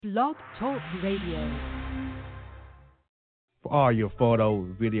Blog Talk Radio. For all your photo,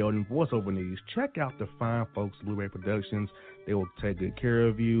 video, and voiceover needs, check out the fine folks at Blueberry Productions. They will take good care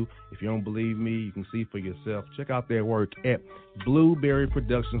of you. If you don't believe me, you can see for yourself. Check out their work at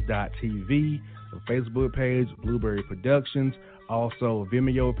blueberryproductions.tv, a Facebook page, Blueberry Productions, also a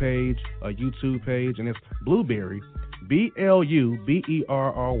Vimeo page, a YouTube page, and it's Blueberry, Blueberry,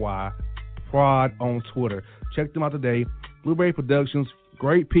 Prod on Twitter. Check them out today. Blueberry Productions,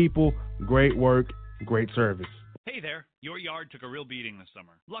 great people, great work, great service. Hey there, your yard took a real beating this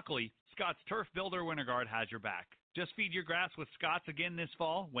summer. Luckily, Scott's Turf Builder Winter Guard has your back. Just feed your grass with Scott's again this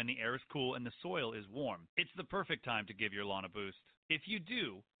fall when the air is cool and the soil is warm. It's the perfect time to give your lawn a boost. If you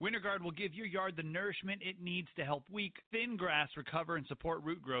do, Winter Guard will give your yard the nourishment it needs to help weak, thin grass recover and support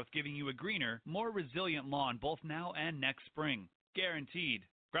root growth, giving you a greener, more resilient lawn both now and next spring. Guaranteed.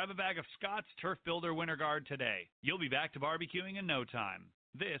 Grab a bag of Scott's Turf Builder Winter Guard today. You'll be back to barbecuing in no time.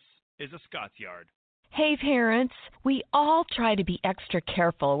 This is a Scott's Yard. Hey parents, we all try to be extra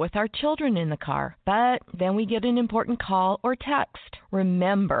careful with our children in the car, but then we get an important call or text.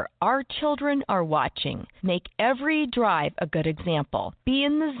 Remember, our children are watching. Make every drive a good example. Be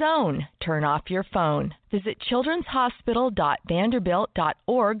in the zone. Turn off your phone. Visit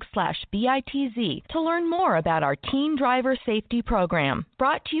childrenshospital.vanderbilt.org/BITZ to learn more about our Teen Driver Safety Program.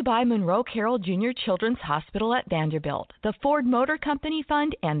 Brought to you by Monroe Carroll Jr. Children's Hospital at Vanderbilt, the Ford Motor Company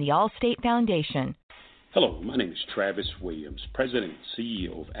Fund, and the Allstate Foundation. Hello, my name is Travis Williams, President and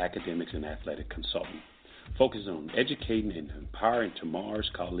CEO of Academics and Athletic Consulting, focused on educating and empowering tomorrow's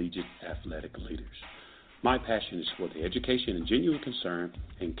collegiate athletic leaders. My passion is for the education and genuine concern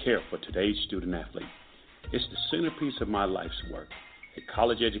and care for today's student athlete. It's the centerpiece of my life's work. A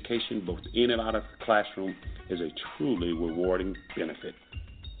college education, both in and out of the classroom, is a truly rewarding benefit.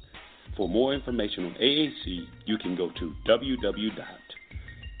 For more information on AAC, you can go to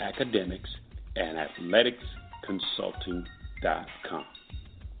www.academicsandathleticsconsulting.com.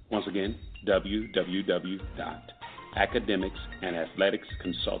 Once again,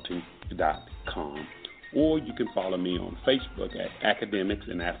 www.academicsandathleticsconsulting.com. Or you can follow me on Facebook at Academics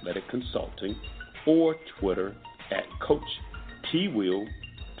and Athletic Consulting, or Twitter at Coach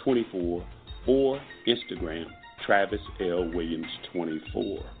TWill24, or Instagram Travis L. Williams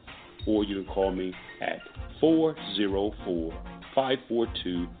 24. Or you can call me at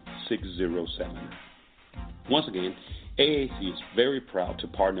 404-542-6079. Once again, AAC is very proud to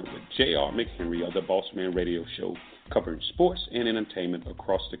partner with J.R. McHenry of the Bossman Radio Show, covering sports and entertainment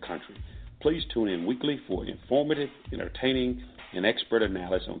across the country. Please tune in weekly for informative, entertaining, and expert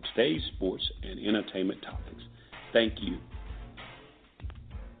analysis on today's sports and entertainment topics. Thank you.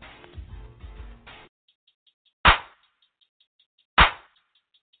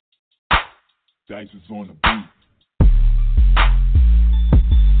 Dice is on the beat.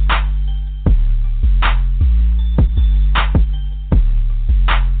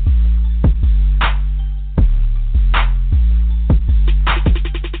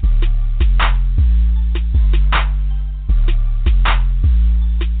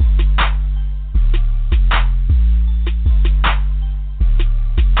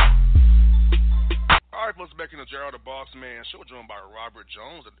 Gerald the Bossman Show, joined by Robert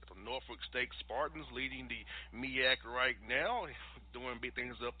Jones at the Norfolk State Spartans, leading the MEAC right now, doing big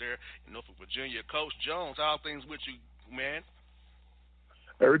things up there in Norfolk, Virginia. Coach Jones, how are things with you, man?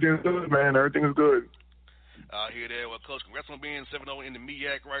 Everything's good, man. Everything is good. I hear that. Well, Coach, congrats on being 7-0 in the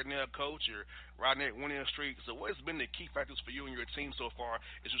MEAC right now, Coach. You're riding that winning streak. So what has been the key factors for you and your team so far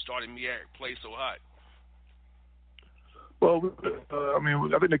as you started MEAC play so hot? Well, I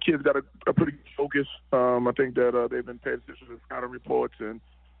think the kids got a pretty good focus. I think that they've been paying attention to the scouting reports, and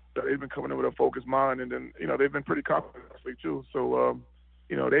that they've been coming in with a focused mind. And then, they've been pretty confident this week too. So,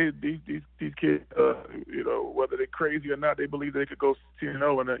 these kids, whether they're crazy or not, they believe they could go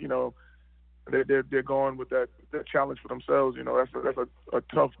 10-0, and they're going with that challenge for themselves. That's a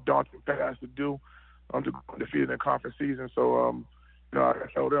tough, daunting task to do, to go undefeated in conference season. So, I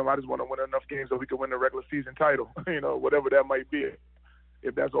told them I just want to win enough games so we can win the regular season title, whatever that might be.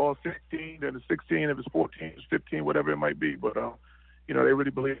 If that's all 16, then it's 16. If it's 14, it's 15, whatever it might be. But, they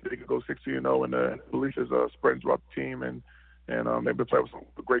really believe they could go 16-0, and the belief is spreading throughout the team, and they've been playing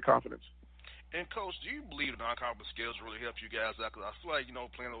with great confidence. And, Coach, do you believe the non-conference skills really help you guys out? Because I feel like,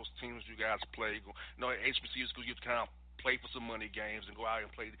 playing those teams you guys play, HBCU schools, you kind of play for some money games and go out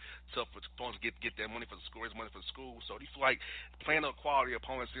and play tough opponents, get that money for the school, raise money for the school. So do you feel like playing those quality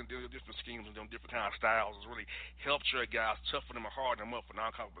opponents in different schemes and different kind of styles has really helped your guys toughen them and harden them up for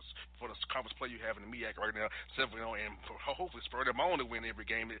non-conference, for the conference play you have in the MEAC right now, and hopefully spur them on to win every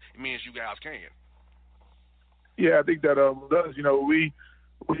game? It means you guys can. Yeah, I think that does.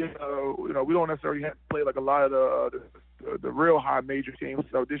 we we don't necessarily have to play like a lot of the real high major teams.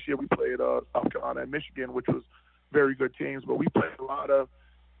 So this year we played South Carolina and Michigan, which was very good teams, but we played a lot of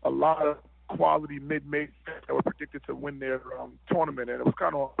quality mid-majors that were predicted to win their tournament, and it was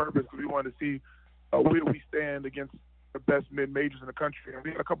kind of on purpose because we wanted to see where we stand against the best mid-majors in the country. And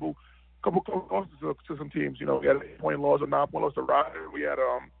we had a couple losses to some teams. We had an 8-point loss, a 9-point loss to Rider. We had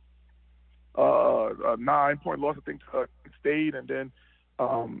a 9-point loss, I think, to State, and then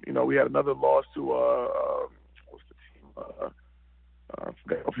we had another loss to what's the team? I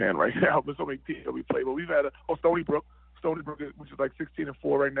forget offhand right now. There's so many teams that we played, but we've had Stony Brook, which is like 16-4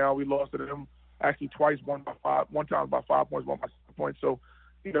 right now. We lost to them actually twice, one time by 5 points, one by 6 points. So,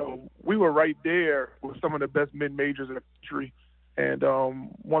 we were right there with some of the best mid-majors in the country. And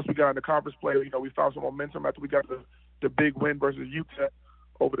once we got into conference play, we found some momentum after we got the big win versus UTEP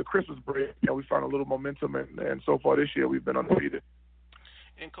over the Christmas break. We found a little momentum, and so far this year we've been undefeated.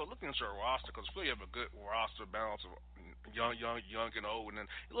 And Coach, looking at your roster, because you have a good roster balance of young and old, and then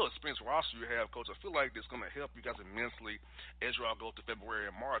a little experienced roster you have, Coach, I feel like it's going to help you guys immensely as you all go to February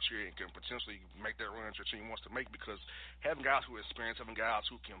and March here and can potentially make that run that your team wants to make, because having guys who are experienced, having guys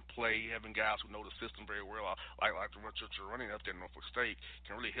who can play, having guys who know the system very well, like what you're running up there in Norfolk State,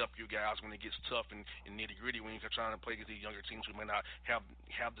 can really help you guys when it gets tough and nitty-gritty when you're trying to play against these younger teams who may not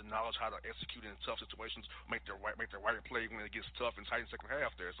have the knowledge how to execute in tough situations, make their right play when it gets tough and tight in the second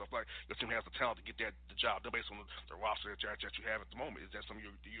half there. So I feel like your team has the talent to get the job done based on the roster that you have at the moment. Is that something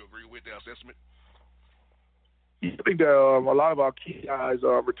do you agree with that assessment? I think that a lot of our key guys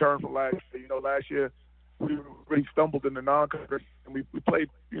returned from last year. Last year we really stumbled in the non-conference, and we played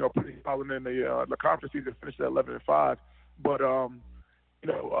pretty solid in the conference season, finished at 11-5. But a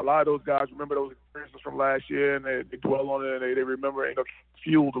lot of those guys remember those experiences from last year, and they dwell on it, and they remember it,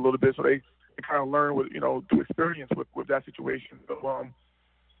 fueled a little bit, so they kind of learn with through experience with that situation. So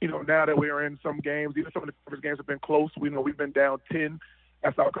now that we are in some games, even some of the conference games have been close. We've been down 10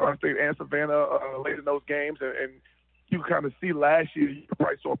 at South Carolina State and Savannah late in those games, and you kind of see last year, you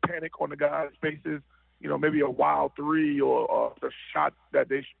probably saw panic on the guys' faces, maybe a wild three or a shot that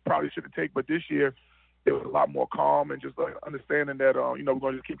they probably shouldn't take. But this year, it was a lot more calm and just understanding that, we're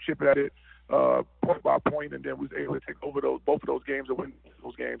going to just keep chipping at it point by point, and then we was able to take over both of those games and win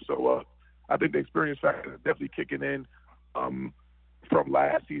those games. So I think the experience factor is definitely kicking in from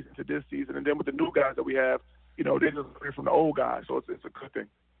last season to this season. And then with the new guys that we have, they're just learning from the old guys, so it's a good thing.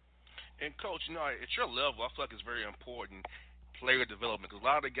 And, Coach, at your level, I feel like it's very important player development, because a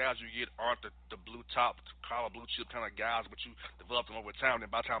lot of the guys you get aren't the blue top, collar blue chip kind of guys, but you develop them over time,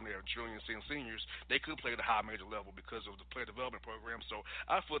 and by the time they're juniors and seniors, they could play at the high major level because of the player development program. So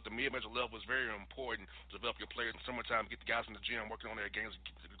I feel like the mid-major level is very important to develop your players in summertime, get the guys in the gym working on their games,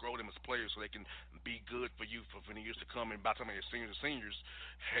 to grow them as players so they can be good for you for many years to come. And by the time they're seniors,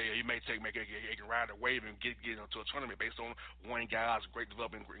 hey, you may can ride a wave and get into a tournament based on one guy's great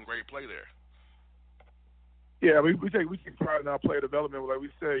development and great play there. Yeah, we take pride in our player development. Like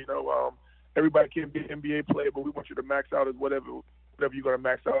we say, everybody can be an NBA player, but we want you to max out at whatever you're going to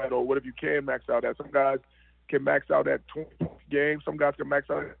max out at, or whatever you can max out at. Some guys can max out at 20 points a game. Some guys can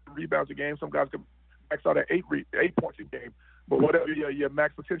max out at rebounds a game. Some guys can max out at 8 points a game. But whatever your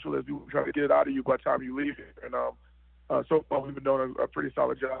max potential is, we try to get it out of you by the time you leave here. And so far, we've been doing a pretty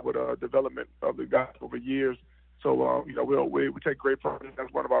solid job with development of the guys over years. So we take great pride.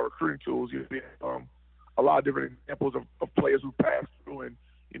 That's one of our recruiting tools. A lot of different examples of players who passed through, and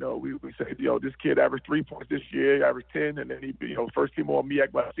we say, this kid averaged 3 points this year, he averaged 10, and then he first team all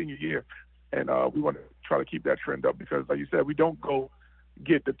MEAC by senior year, and we want to try to keep that trend up because, like you said, we don't go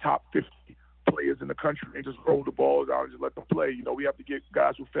get the top 50 players in the country and just roll the balls out and just let them play. We have to get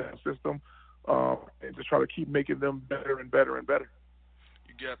guys who fit the system and just try to keep making them better and better and better.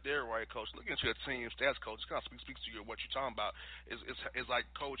 You got there, right, Coach. Looking at your team stats, Coach, it kind of speaks to you what you're talking about. It's like,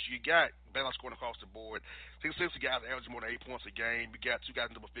 Coach, you got balance scoring across the board. 60 guys averaging more than 8 points a game. You got 2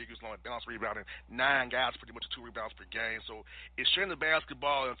 guys in double figures along with balance rebounding, 9 guys pretty much 2 rebounds per game. So it's sharing the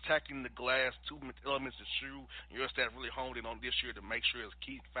basketball and attacking the glass, 2 elements to shoot. Your staff really honed in on this year to make sure it's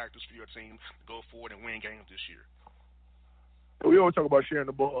key factors for your team to go forward and win games this year. We always talk about sharing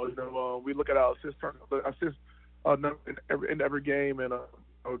the ball. We look at our assist in every game, and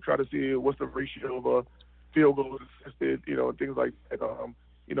try to see what's the ratio of field goals assisted, and things like that.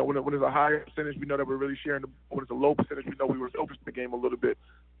 When it's a higher percentage, we know that we're really sharing the ball. When it's a low percentage, we know we were selfish in the game a little bit.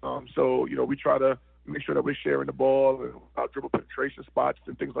 So we try to make sure that we're sharing the ball and our dribble penetration spots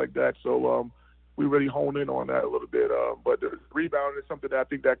and things like that. So we really hone in on that a little bit. But the rebounding is something that I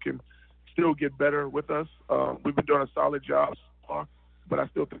think that can still get better with us. We've been doing a solid job so far, but I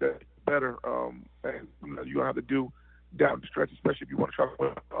still think that it's better. And you're going to have to do down the stretch, especially if you want to try to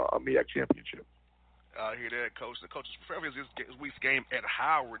win a MEAC championship. I hear that, Coach. The coach's preference is this week's game at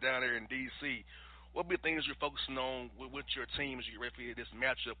Howard down there in D.C. What big things you're focusing on with your team as you get ready for this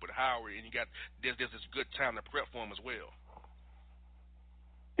matchup with Howard, and you got this good time to prep for them as well?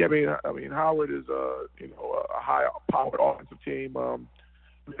 Yeah, I mean, Howard is a high-powered offensive team.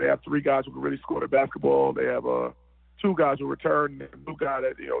 They have 3 guys who can really score the basketball. They have 2 guys who return, and a new guy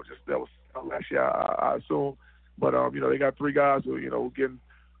that that was last year, I assume. But they got 3 guys who getting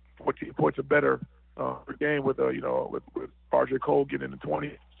 14 points or better per game with RJ Cole getting in the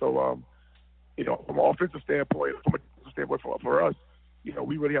 20. So from an offensive standpoint, for us,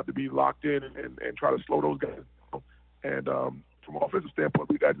 we really have to be locked in and try to slow those guys down. And from an offensive standpoint,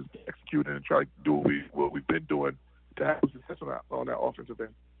 we got to just execute and try to do what we've been doing to have success on that offensive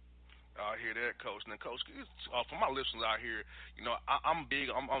end. I hear that, Coach. And Coach, for my listeners out here, I'm big.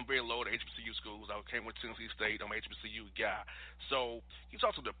 I'm very low at HBCU schools. I came with Tennessee State. I'm an HBCU guy. So you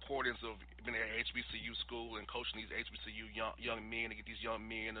talk to the importance of being at HBCU school and coaching these HBCU young men to get these young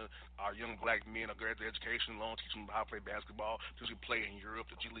men, our young black men, a great education loan, teach them how to play basketball, teach them to play in Europe,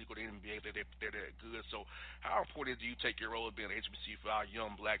 the G League or the NBA. They're that good. So how important do you take your role of being an HBCU for our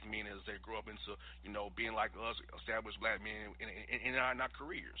young black men as they grow up into being like us, established black men in our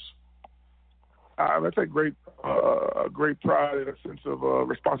careers? I take great pride and a sense of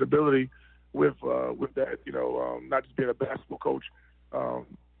responsibility with that. Not just being a basketball coach,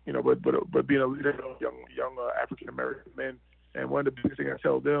 but being a leader of young African American men. And one of the biggest things I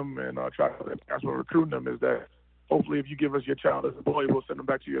tell them and try to recruit them is that hopefully, if you give us your child as a boy, we'll send them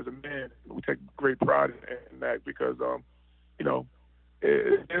back to you as a man. We take great pride in that because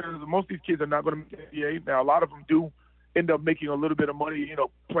most of these kids are not going to make the NBA. Now, a lot of them do end up making a little bit of money,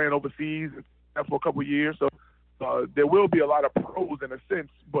 playing overseas for a couple of years. So there will be a lot of pros in a sense,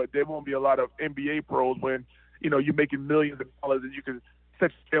 but there won't be a lot of NBA pros when, you're making millions of dollars and you can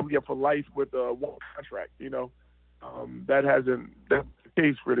set your family up for life with one contract, that's the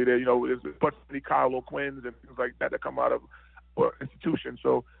case really. There's a bunch of Kyle O'Quinns and things like that come out of institutions.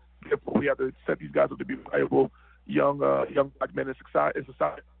 So therefore we have to set these guys up to be valuable young black men in society.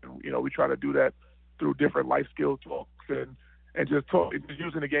 We try to do that through different life skill talks and just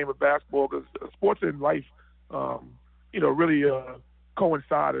using the game of basketball, because sports and life, really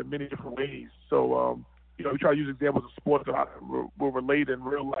coincide in many different ways. So, we try to use examples of sports that will relate in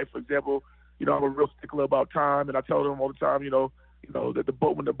real life. For example, I'm a real stickler about time, and I tell them all the time,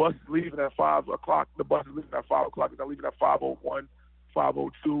 that when the bus is leaving at 5 o'clock, the bus is leaving at 5 o'clock. It's not leaving at 5:01,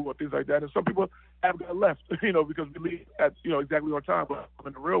 5:02, or things like that. And some people have got left, because we leave at exactly on time. But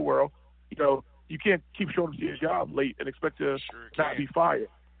in the real world, you can't keep showing up to your job late and expect to not be fired.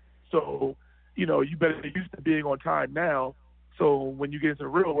 So, you better get used to being on time now. So when you get into the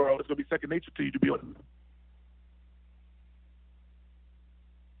real world, it's going to be second nature to you to be on time.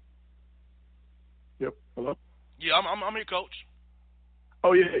 Yep. Hello? Yeah, I'm here, Coach.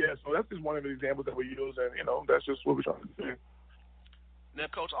 Oh, yeah. So that's just one of the examples that we use, and, that's just what we're trying to do. Now,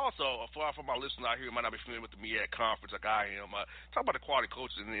 Coach, also, for my listeners out here who might not be familiar with the MEAC conference like I am, talk about the quality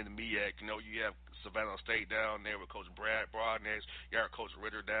coaches in the MEAC. You have Savannah State down there with Coach Brad Broadness. You have Coach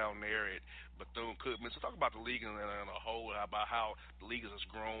Ritter down there at Bethune-Cookman. So talk about the league in a whole, about how the league is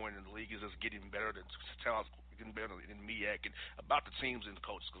just growing and the league is just getting better, the talent's getting better in the MEAC, and about the teams and the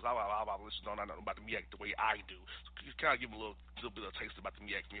coaches, because I listeners don't know about the MEAC the way I do. So can you kind of give them a little bit of taste about the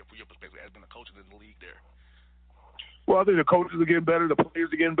MEAC from your perspective as being a coach in the league there? Well, I think the coaches are getting better, the players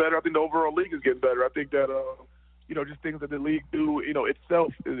are getting better. I think the overall league is getting better. I think that, just things that the league do,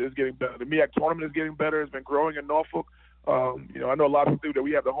 itself is getting better. The MEAC tournament is getting better. It's been growing in Norfolk. I know a lot of people think that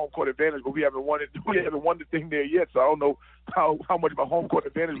we have the home court advantage, but we haven't won the thing there yet. So I don't know how much of a home court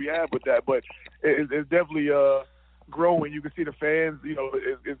advantage we have with that, but it's definitely growing. You can see the fans,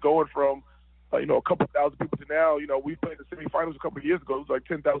 it's going from a couple thousand people to now. We played the semifinals a couple of years ago. It was like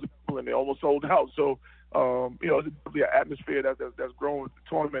 10,000 people, and they almost sold out. So, it's definitely an atmosphere that's growing with the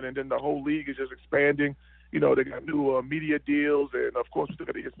tournament, and then the whole league is just expanding. They got new media deals, and of course we still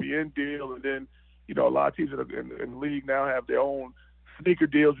got the ESPN deal, and then a lot of teams in the league now have their own sneaker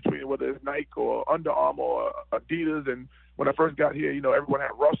deals between whether it's Nike or Under Armour or Adidas. And when I first got here, everyone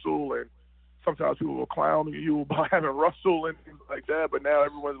had Russell, and sometimes people were clowning you about having Russell and things like that. But now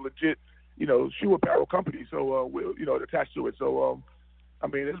everyone's legit, shoe apparel company, so we're attached to it. So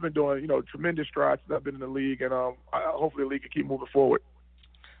it's been doing tremendous strides since I've been in the league, and hopefully the league can keep moving forward.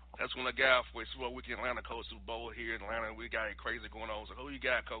 That's when I got for Super Bowl weekend, Atlanta, Coach. Super Bowl here in Atlanta, we got it crazy going on. So who you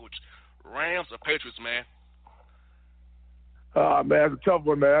got, Coach? Rams or Patriots, man? Man, it's a tough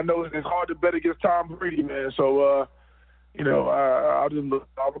one, man. I know it's hard to bet against Tom Brady, man. So, I'm gonna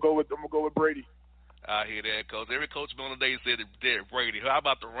go with Brady. I hear that, Coach. Every coach on the day said that Derek Brady. How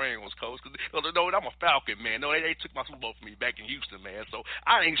about the Rams, Coach? Because I'm a Falcon, man. No, they took my Super Bowl from me back in Houston, man. So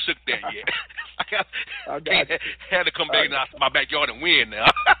I ain't shook that yet. I had to come back in my backyard and win now.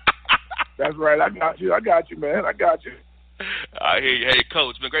 That's right. I got you, man. I got you. I hear you. Hey,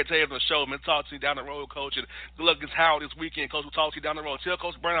 Coach, been great to have you on the show, man. Talk to you down the road, Coach. And good luck against Howard this weekend, Coach. We'll talk to you down the road. Tell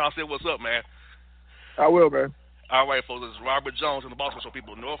Coach Brown I said what's up, man. I will, man. All right, folks. This is Robert Jones and the Bossman Show.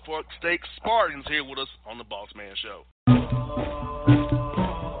 People, Norfolk State Spartans here with us on the Bossman Show.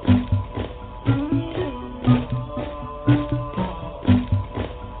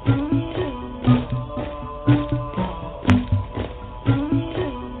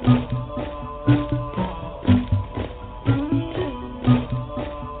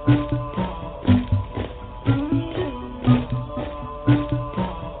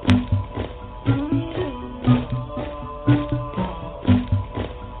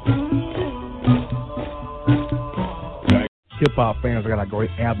 Hip-hop fans, I got a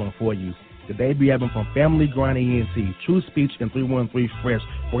great album for you. The debut album from Family Grind ENT, True Speech and 313 Fresh.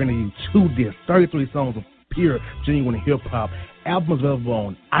 We're going to do 2 discs, 33 songs of pure, genuine hip-hop. Albums available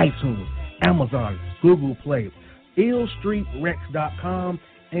on iTunes, Amazon, Google Play, illstreetrex.com,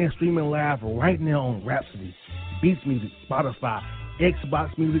 and streaming live right now on Rhapsody, Beats Music, Spotify,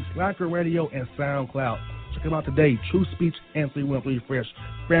 Xbox Music, Slacker Radio, and SoundCloud. Check them out today, True Speech and 313 Fresh,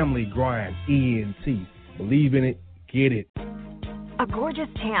 Family Grind ENT. Believe in it, get it. A gorgeous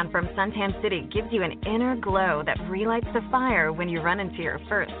tan from Suntan City gives you an inner glow that relights the fire when you run into your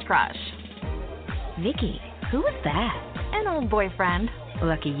first crush. Vicky, who is that? An old boyfriend.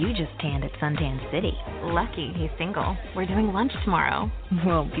 Lucky you just tanned at Suntan City. Lucky he's single. We're doing lunch tomorrow.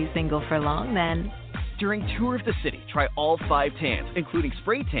 Won't be single for long then. During Tour of the City, try all 5 tans, including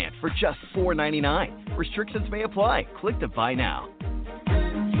spray tan, for just $4.99. Restrictions may apply. Click to buy now.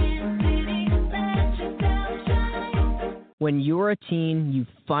 When you're a teen, you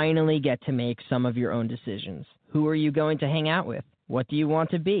finally get to make some of your own decisions. Who are you going to hang out with? What do you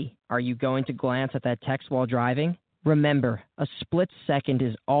want to be? Are you going to glance at that text while driving? Remember, a split second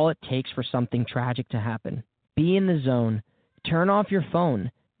is all it takes for something tragic to happen. Be in the zone. Turn off your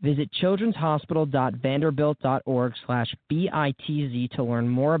phone. Visit childrenshospital.vanderbilt.org/BITZ to learn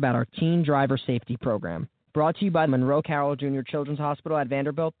more about our teen driver safety program. Brought to you by Monroe Carroll Jr. Children's Hospital at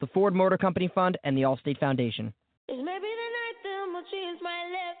Vanderbilt, the Ford Motor Company Fund, and the Allstate Foundation. It's maybe the night that my jeans might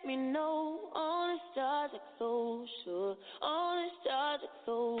let me know. On the stars like so sure. On the stars like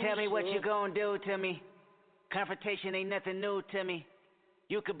so Tell me what you gonna do to me. Confrontation ain't nothing new to me.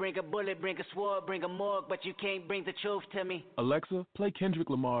 You could bring a bullet, bring a sword, bring a morgue, but you can't bring the truth to me. Alexa, play Kendrick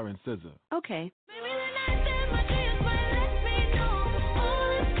Lamar and SZA. Okay.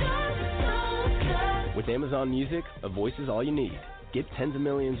 With Amazon Music, a voice is all you need. Get tens of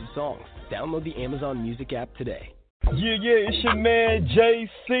millions of songs. Download the Amazon Music app today. Yeah, it's your man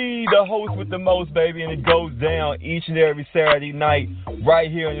JC, the host with the most, baby, and it goes down each and every Saturday night right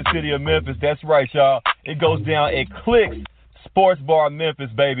here in the city of Memphis. That's right, y'all. It goes down at Clicks Sports Bar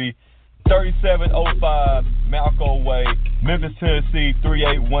Memphis, baby. 3705 Malco Way, Memphis, Tennessee,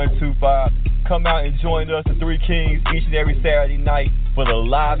 38125. Come out and join us, the Three Kings, each and every Saturday night for the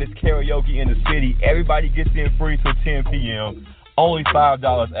livest karaoke in the city. Everybody gets in free till 10 p.m. Only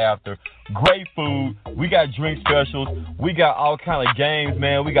 $5 after. Great food. We got drink specials. We got all kind of games,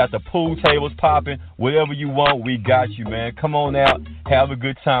 man. We got the pool tables popping. Whatever you want, we got you, man. Come on out. Have a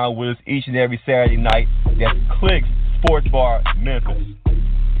good time with us each and every Saturday night. That's Clicks Sports Bar, Memphis.